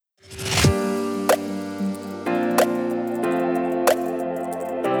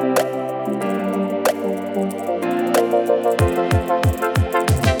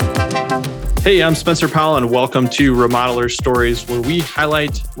Hey, I'm Spencer Powell, and welcome to Remodeler Stories, where we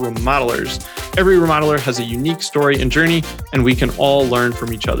highlight remodelers. Every remodeler has a unique story and journey, and we can all learn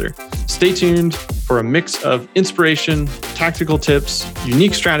from each other. Stay tuned for a mix of inspiration, tactical tips,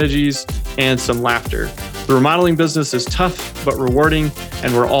 unique strategies, and some laughter. The remodeling business is tough but rewarding,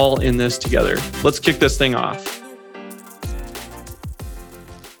 and we're all in this together. Let's kick this thing off.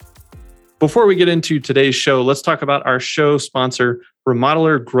 Before we get into today's show, let's talk about our show sponsor,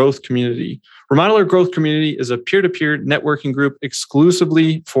 Remodeler Growth Community. Remodeler Growth Community is a peer-to-peer networking group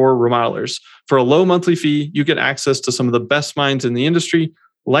exclusively for remodelers. For a low monthly fee, you get access to some of the best minds in the industry,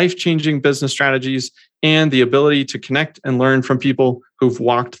 life-changing business strategies, and the ability to connect and learn from people who've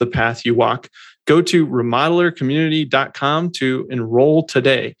walked the path you walk. Go to remodelercommunity.com to enroll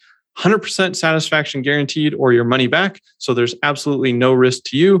today. 100% satisfaction guaranteed or your money back, so there's absolutely no risk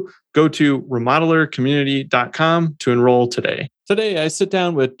to you. Go to remodelercommunity.com to enroll today. Today, I sit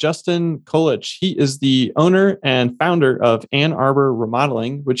down with Justin Kolic. He is the owner and founder of Ann Arbor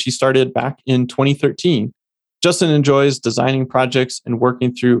Remodeling, which he started back in 2013. Justin enjoys designing projects and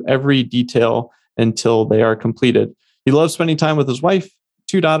working through every detail until they are completed. He loves spending time with his wife,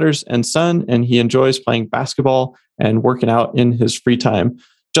 2 daughters, and son, and he enjoys playing basketball and working out in his free time.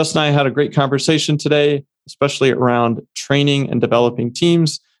 Justin and I had a great conversation today, especially around training and developing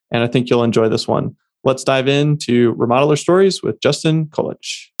teams, and I think you'll enjoy this one. Let's dive into Remodeler Stories with Justin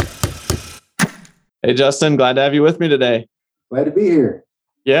Kolic. Hey, Justin, glad to have you with me today. Glad to be here.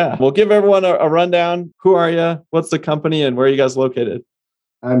 Yeah, we'll give everyone a rundown. Who are you? What's the company and where are you guys located?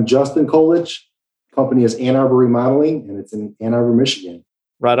 I'm Justin Kolic. Company is Ann Arbor Remodeling, and it's in Ann Arbor, Michigan.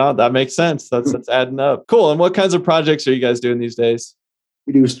 Right on. That makes sense. That's adding up. Cool. And what kinds of projects are you guys doing these days?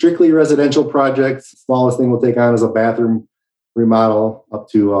 We do strictly residential projects. Smallest thing we'll take on is a bathroom remodel up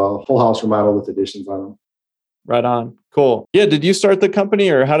to a whole house remodel with additions on them. Right on. Cool. Yeah. Did you start the company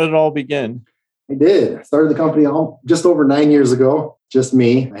or how did it all begin? I did. I started the company just over 9 years ago. Just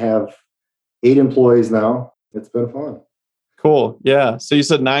me. I have 8 employees now. It's been fun. Cool. Yeah. So you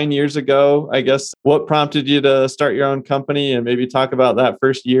said 9 years ago, I guess. What prompted you to start your own company and maybe talk about that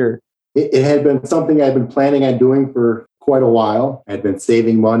first year? It had been something I'd been planning on doing for quite a while. I'd been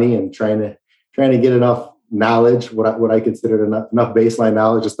saving money and trying to get enough knowledge, what I considered enough baseline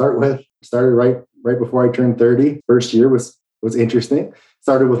knowledge to start with. Started right before I turned 30. First year was interesting.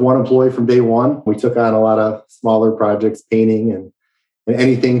 Started with 1 employee from day one. We took on a lot of smaller projects, painting and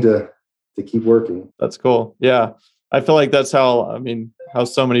anything to keep working. That's cool. Yeah. I feel like that's how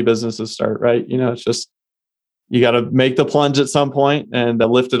so many businesses start, right? It's just, you got to make the plunge at some point and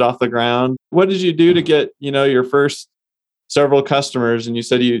lift it off the ground. What did you do to get, your first several customers? And you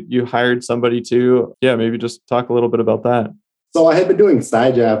said you hired somebody too. Yeah, maybe just talk a little bit about that. So I had been doing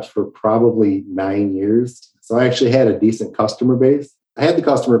side jobs for probably 9 years. So I actually had a decent customer base. I had the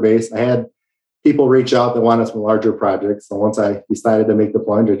customer base. I had people reach out that wanted some larger projects. So once I decided to make the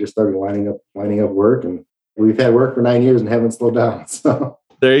plunge, I just started lining up work. And we've had work for 9 years and haven't slowed down. So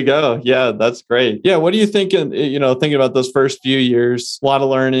there you go. Yeah, that's great. Yeah. What do you think, thinking about those first few years, a lot of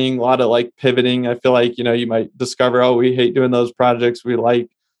learning, a lot of pivoting. I feel like, you might discover, oh, we hate doing those projects. We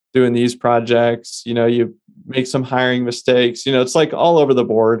like doing these projects. You make some hiring mistakes. It's all over the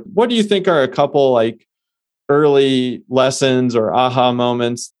board. What do you think are a couple early lessons or aha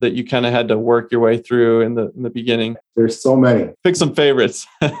moments that you kind of had to work your way through in the beginning? There's so many. Pick some favorites.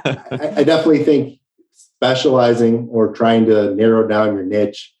 I definitely think specializing or trying to narrow down your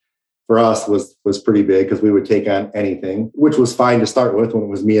niche for us was pretty big because we would take on anything, which was fine to start with when it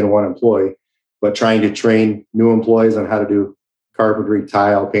was me and 1 employee. But trying to train new employees on how to do carpentry,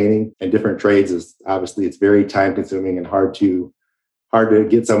 tile, painting, and different trades is obviously it's very time consuming and hard to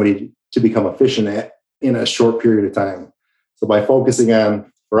get somebody to become efficient at in a short period of time. So by focusing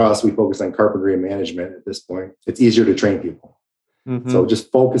on, for us, we focus on carpentry and management at this point. It's easier to train people. Mm-hmm. So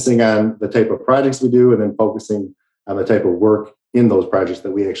just focusing on the type of projects we do and then focusing on the type of work in those projects that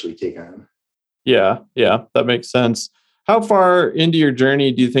we actually take on. Yeah, that makes sense. How far into your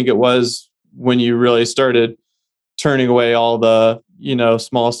journey do you think it was when you really started turning away all the,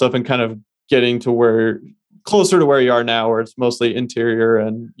 small stuff and kind of getting to closer to where you are now, where it's mostly interior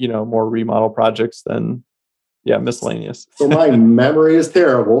and, more remodel projects than, miscellaneous? So my memory is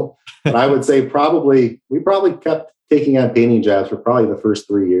terrible, but I would say we probably kept taking on painting jobs for probably the first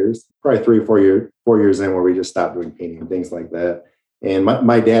 3 years, probably 3 or 4 years in where we just stopped doing painting and things like that. And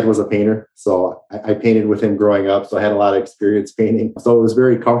my dad was a painter, so I painted with him growing up. So I had a lot of experience painting. So it was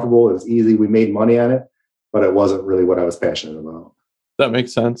very comfortable. It was easy. We made money on it, but it wasn't really what I was passionate about. That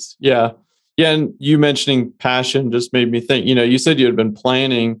makes sense. Yeah. And you mentioning passion just made me think, you said you had been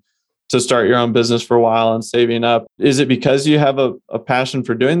planning to start your own business for a while and saving up. Is it because you have a passion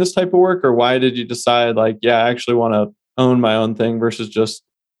for doing this type of work, or why did you decide like, yeah, I actually want to own my own thing versus just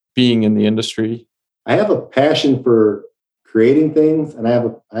being in the industry? I have a passion for creating things, and I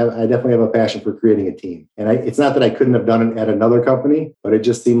definitely have a passion for creating a team. And it's not that I couldn't have done it at another company, but it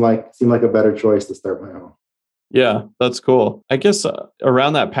just seemed like a better choice to start my own. Yeah, that's cool. I guess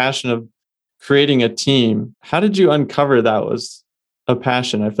around that passion of creating a team, how did you uncover that was a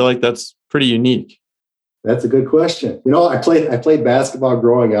passion? I feel like that's pretty unique. That's a good question. I played basketball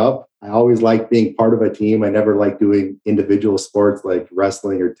growing up. I always liked being part of a team. I never liked doing individual sports like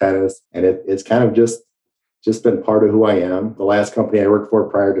wrestling or tennis. And it's kind of just been part of who I am. The last company I worked for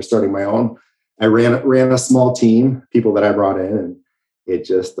prior to starting my own, I ran a small team, people that I brought in, and it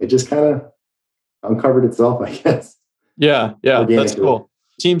just kind of uncovered itself, I guess. Yeah, that's cool.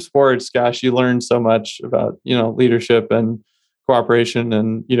 Team sports, gosh, you learn so much about, leadership and cooperation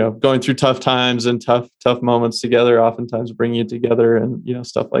and, going through tough times and tough moments together, oftentimes bring you together and,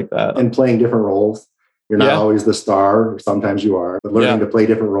 stuff like that. And playing different roles. You're not always the star, or sometimes you are, but learning to play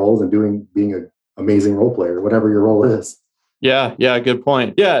different roles and being an amazing role player, whatever your role is. Yeah, good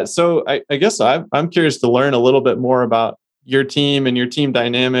point. Yeah, so I guess I'm curious to learn a little bit more about your team and your team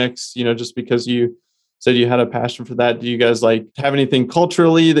dynamics, just because you said you had a passion for that. Do you guys like have anything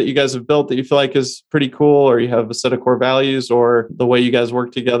culturally that you guys have built that you feel like is pretty cool, or you have a set of core values, or the way you guys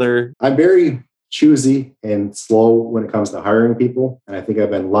work together? I'm very choosy and slow when it comes to hiring people. And I think I've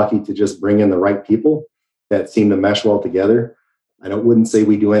been lucky to just bring in the right people that seem to mesh well together. I wouldn't say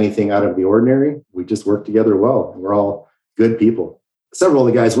we do anything out of the ordinary. We just work together well. We're all good people. Several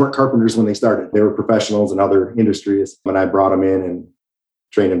of the guys weren't carpenters when they started. They were professionals in other industries when I brought them in and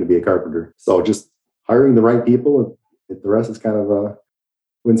trained them to be a carpenter. So just hiring the right people, the rest is kind of, I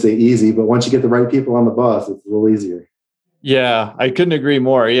wouldn't say easy, but once you get the right people on the bus, it's a little easier. Yeah, I couldn't agree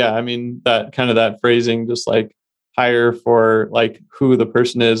more. Yeah, I mean, that phrasing, just like hire for like who the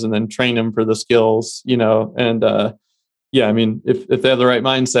person is and then train them for the skills, and yeah, I mean, if they have the right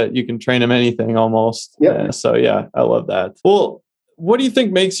mindset, you can train them anything almost. Yep. So yeah, I love that. Well, what do you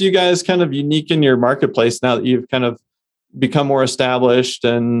think makes you guys kind of unique in your marketplace now that you've kind of become more established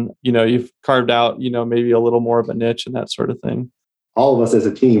and, you've carved out, maybe a little more of a niche and that sort of thing? All of us as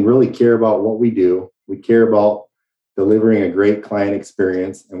a team really care about what we do. We care about delivering a great client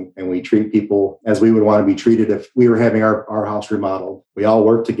experience, and we treat people as we would want to be treated if we were having our house remodeled. We all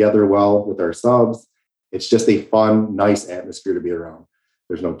work together well with our subs. It's just a fun, nice atmosphere to be around.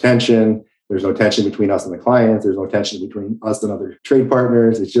 There's no tension. There's no tension between us and the clients. There's no tension between us and other trade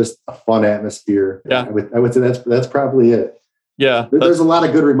partners. It's just a fun atmosphere. Yeah. I would say that's probably it. Yeah. There's a lot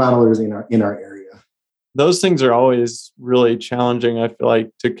of good remodelers in our area. Those things are always really challenging, I feel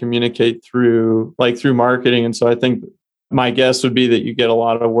like, to communicate through marketing. And so I think my guess would be that you get a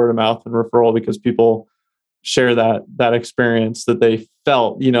lot of word of mouth and referral because people share that experience that they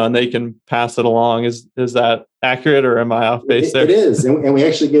felt, and they can pass it along. Is that accurate, or am I off base there? It is. And we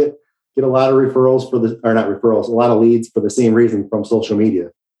actually get a lot of referrals a lot of leads for the same reason from social media.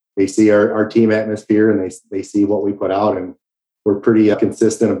 They see our team atmosphere and they see what we put out, and we're pretty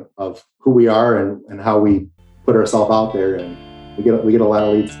consistent of who we are and how we put ourselves out there. And we get a lot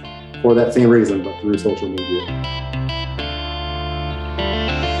of leads for that same reason, but through social media.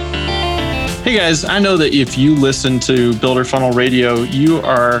 Hey guys, I know that if you listen to Builder Funnel Radio, you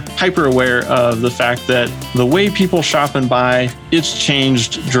are hyper aware of the fact that the way people shop and buy, it's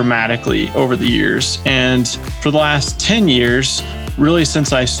changed dramatically over the years. And for the last 10 years, really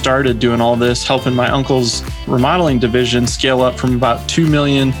since I started doing all this, helping my uncle's remodeling division scale up from about 2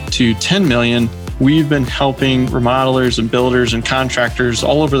 million to 10 million, we've been helping remodelers and builders and contractors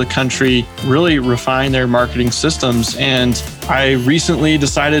all over the country really refine their marketing systems. And I recently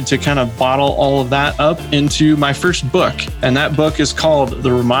decided to kind of bottle all of that up into my first book. And that book is called The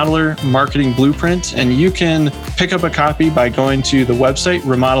Remodeler Marketing Blueprint. And you can pick up a copy by going to the website,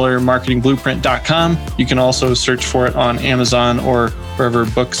 remodelermarketingblueprint.com. You can also search for it on Amazon or wherever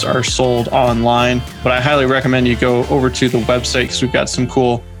books are sold online. But I highly recommend you go over to the website because we've got some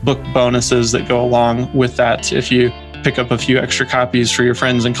cool book bonuses that go along with that if you pick up a few extra copies for your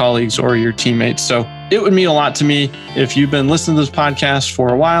friends and colleagues or your teammates. So it would mean a lot to me if you've been listening to this podcast for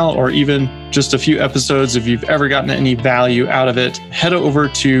a while, or even just a few episodes. If you've ever gotten any value out of it, head over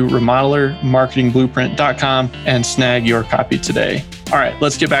to remodelermarketingblueprint.com and snag your copy today. All right,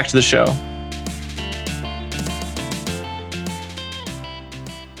 let's get back to the show.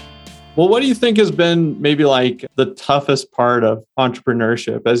 Well, what do you think has been maybe like the toughest part of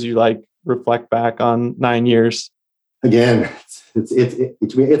entrepreneurship as you like reflect back on 9 years? Again, it's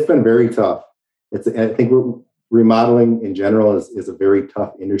been very tough. I think remodeling in general is a very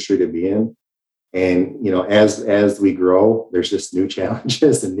tough industry to be in. And, as we grow, there's just new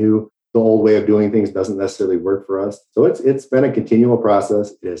challenges and the old way of doing things doesn't necessarily work for us. So it's been a continual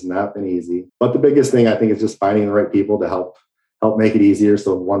process. It has not been easy. But the biggest thing I think is just finding the right people to help make it easier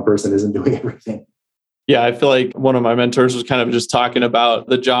so one person isn't doing everything. Yeah, I feel like one of my mentors was kind of just talking about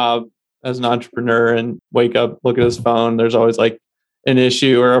the job as an entrepreneur and wake up, look at his phone. There's always like an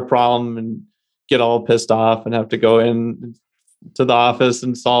issue or a problem and get all pissed off and have to go in to the office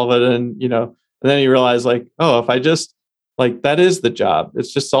and solve it. And, and then you realize like, oh, if I just like, that is the job.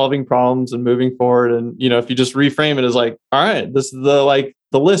 It's just solving problems and moving forward. And, if you just reframe it as like, all right, this is the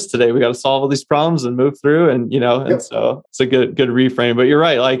list today. We got to solve all these problems and move through. And, and so it's a good reframe, but you're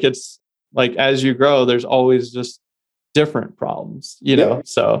right. Like, it's like, as you grow, there's always just different problems,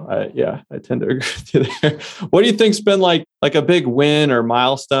 So I tend to agree with you there. What do you think's been like a big win or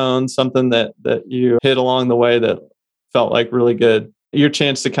milestone, something that you hit along the way that felt like really good? Your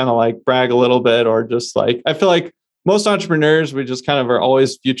chance to kind of like brag a little bit, or just like, I feel like most entrepreneurs, we just kind of are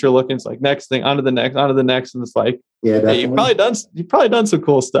always future looking. It's like next thing, onto the next. And it's like, hey, you've probably done some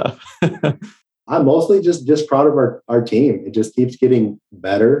cool stuff. I'm mostly just proud of our team. It just keeps getting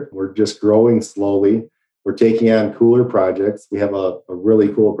better. We're just growing slowly. We're taking on cooler projects. We have a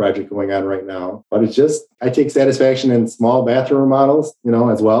really cool project going on right now, but it's just, I take satisfaction in small bathroom remodels,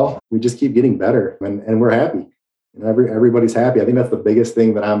 as well. We just keep getting better and we're happy. And everybody's happy. I think that's the biggest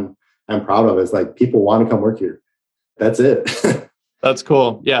thing that I'm proud of is like people want to come work here. That's it. That's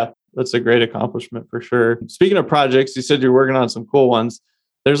cool. Yeah, that's a great accomplishment for sure. Speaking of projects, you said you're working on some cool ones.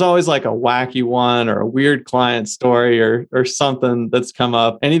 There's always like a wacky one or a weird client story or something that's come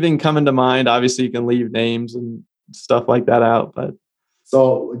up. Anything coming to mind? Obviously, you can leave names and stuff like that out. But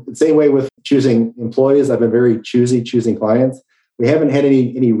so the same way with choosing employees, I've been very choosy choosing clients. We haven't had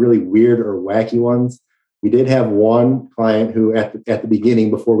any really weird or wacky ones. We did have one client who at the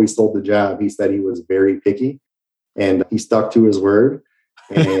beginning, before we sold the job, he said he was very picky and he stuck to his word.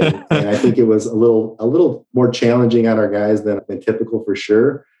 And I think it was a little more challenging on our guys than typical for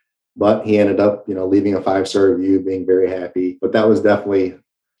sure. But he ended up, leaving a 5-star review, being very happy. But that was definitely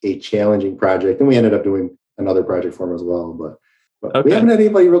a challenging project. And we ended up doing another project for him as well. But okay. We haven't had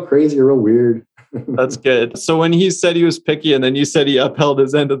anybody real crazy or real weird. That's good. So when he said he was picky and then you said he upheld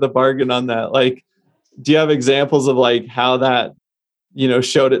his end of the bargain on that, like, do you have examples of like how that,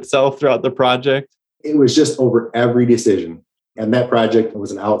 showed itself throughout the project? It was just over every decision. And that project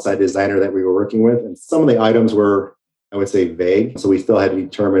was an outside designer that we were working with. And some of the items were, I would say, vague. So we still had to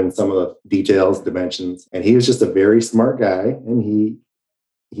determine some of the details, dimensions. And he was just a very smart guy. And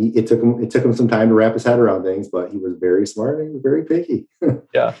it took him some time to wrap his head around things, but he was very smart and he was very picky.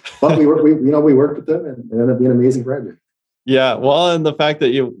 Yeah. But we worked with them and it ended up being an amazing project. Yeah. Well, and the fact that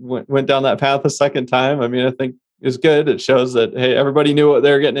you went down that path a second time, I mean, I think is good. It shows that, hey, everybody knew what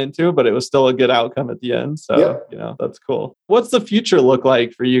they were getting into, but it was still a good outcome at the end. So, that's cool. What's the future look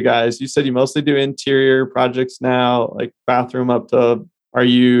like for you guys? You said you mostly do interior projects now, like bathroom up to, are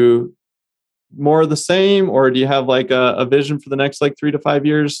you more of the same, or do you have like a vision for the next like 3 to 5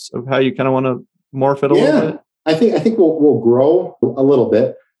 years of how you kind of want to morph it a little bit? I think we'll grow a little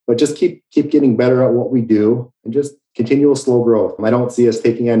bit, but just keep getting better at what we do and just continual slow growth. I don't see us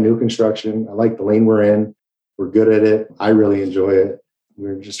taking on new construction. I like the lane we're in. We're good at it. I really enjoy it.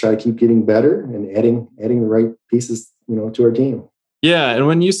 We're just trying to keep getting better and adding the right pieces, to our team. Yeah. And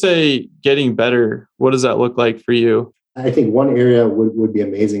when you say getting better, what does that look like for you? I think one area would be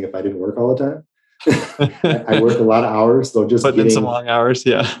amazing if I didn't work all the time. I work a lot of hours. So just getting some long hours.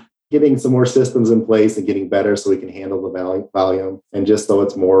 Yeah. Getting some more systems in place and getting better so we can handle the volume and just so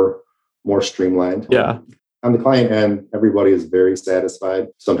it's more streamlined. Yeah. On the client end, everybody is very satisfied.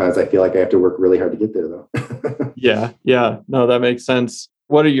 Sometimes I feel like I have to work really hard to get there, though. Yeah. No, that makes sense.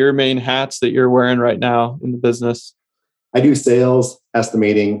 What are your main hats that you're wearing right now in the business? I do sales,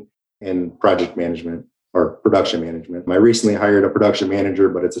 estimating, and project management or production management. I recently hired a production manager,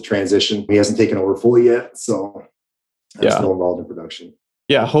 but it's a transition. He hasn't taken over fully yet, so I'm still involved in production.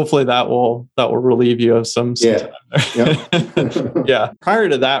 Yeah, hopefully that will relieve you of some time there. Yep. Yeah. Prior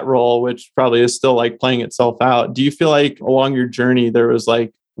to that role, which probably is still like playing itself out, do you feel like along your journey there was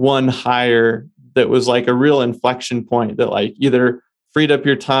like one hire that was like a real inflection point that like either freed up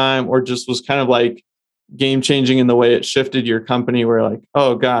your time or just was kind of like game changing in the way it shifted your company, where like,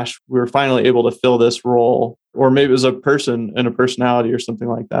 oh gosh, we were finally able to fill this role, or maybe it was a person and a personality or something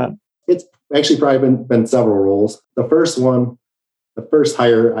like that? It's actually probably been several roles. The first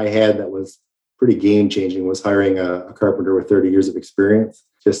hire I had that was pretty game changing was hiring a carpenter with 30 years of experience,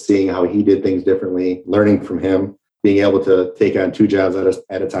 just seeing how he did things differently, learning from him, being able to take on 2 jobs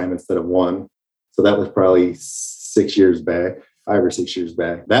at a time instead of one. So that was probably 6 years back, 5 or 6 years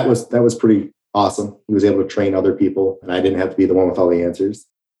back. That was pretty awesome. He was able to train other people, and I didn't have to be the one with all the answers.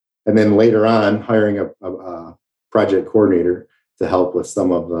 And then later on, hiring a project coordinator to help with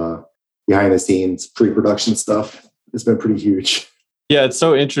some of the behind the scenes pre-production stuff has been pretty huge. Yeah, it's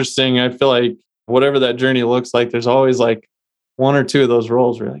so interesting. I feel like whatever that journey looks like, there's always like one or two of those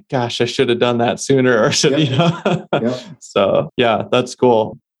roles where you're like, gosh, I should have done that sooner, or should, Yep. So yeah, that's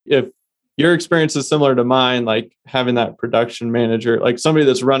cool. If your experience is similar to mine, like having that production manager, like somebody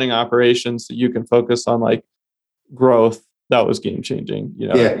that's running operations that you can focus on like growth, that was game changing,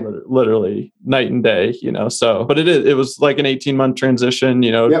 literally night and day, so, but it was like an 18-month transition,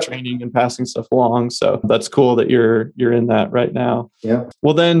 training and passing stuff along. So that's cool that you're in that right now. Yeah.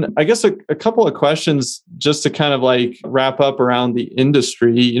 Well, then I guess a couple of questions just to kind of like wrap up around the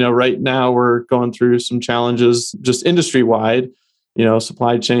industry. Right now we're going through some challenges just industry wide,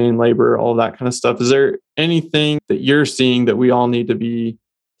 supply chain, labor, all that kind of stuff. Is there anything that you're seeing that we all need to be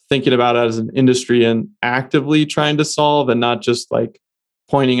thinking about as an industry and actively trying to solve, and not just like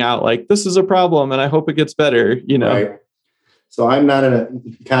pointing out like, this is a problem and I hope it gets better, Right. So I'm not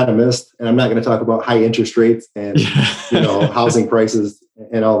an economist, and I'm not going to talk about high interest rates and, housing prices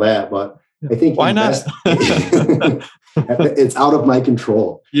and all that, but I think why not? It's out of my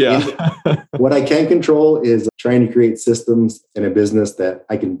control. Yeah. What I can control is trying to create systems in a business that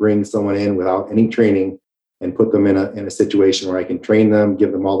I can bring someone in without any training and put them in a situation where I can train them,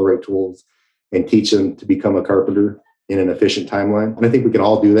 give them all the right tools, and teach them to become a carpenter in an efficient timeline. And I think we can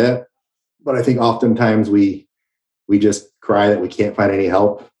all do that. But I think oftentimes we just cry that we can't find any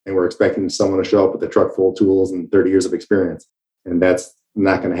help, and we're expecting someone to show up with a truck full of tools and 30 years of experience. And that's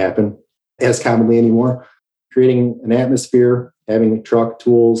not going to happen as commonly anymore. Creating an atmosphere, having truck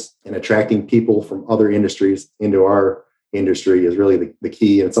tools, and attracting people from other industries into our industry is really the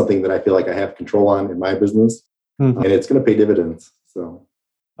key, and it's something that I feel like I have control on in my business, and it's going to pay dividends. So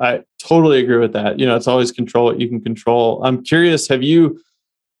I totally agree with that. It's always control what you can control. I'm curious, have you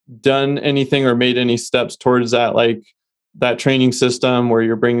done anything or made any steps towards that, like that training system where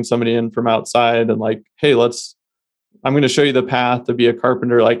you're bringing somebody in from outside and like, hey, I'm going to show you the path to be a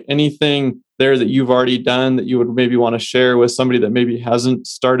carpenter, like anything there that you've already done that you would maybe want to share with somebody that maybe hasn't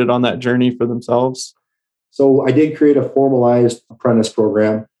started on that journey for themselves? So I did create a formalized apprentice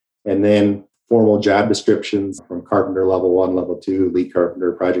program, and then formal job descriptions from carpenter level 1, level 2, lead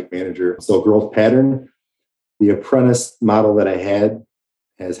carpenter, project manager. So growth pattern. The apprentice model that I had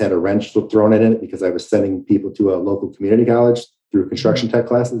has had a wrench thrown in it because I was sending people to a local community college through construction tech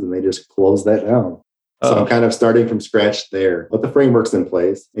classes, and they just closed that down. So I'm kind of starting from scratch there. But the framework's in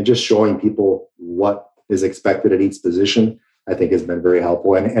place, and just showing people what is expected at each position, I think has been very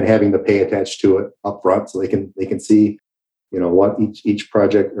helpful, and having the pay attached to it up front so they can see, what each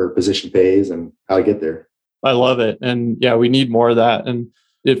project or position pays and how to get there. I love it. And yeah, we need more of that. And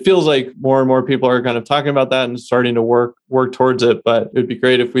it feels like more and more people are kind of talking about that and starting to work towards it. But it'd be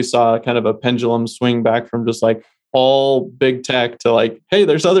great if we saw kind of a pendulum swing back from just like all big tech to like, hey,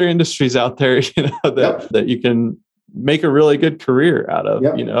 there's other industries out there, that you can make a really good career out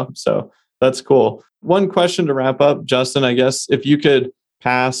of, so that's cool. One question to wrap up, Justin, I guess if you could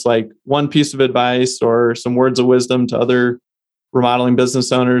pass like one piece of advice or some words of wisdom to other remodeling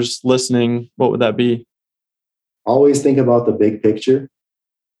business owners listening, what would that be? Always think about the big picture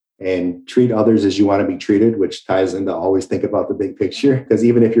and treat others as you want to be treated, which ties into always think about the big picture. Because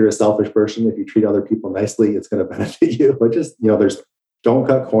even if you're a selfish person, if you treat other people nicely, it's going to benefit you. But just, don't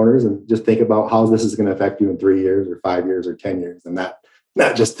cut corners, and just think about how this is going to affect you in 3 years or 5 years or 10 years, and not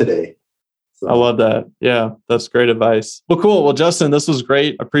just today. So. I love that. Yeah, that's great advice. Well, cool. Well, Justin, this was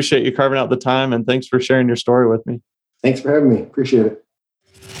great. I appreciate you carving out the time, and thanks for sharing your story with me. Thanks for having me. Appreciate it.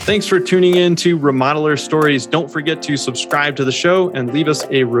 Thanks for tuning in to Remodeler Stories. Don't forget to subscribe to the show and leave us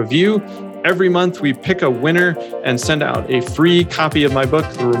a review. Every month, we pick a winner and send out a free copy of my book,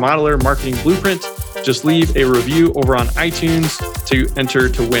 The Remodeler Marketing Blueprint. Just leave a review over on iTunes to enter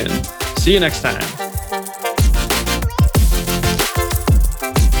to win. See you next time.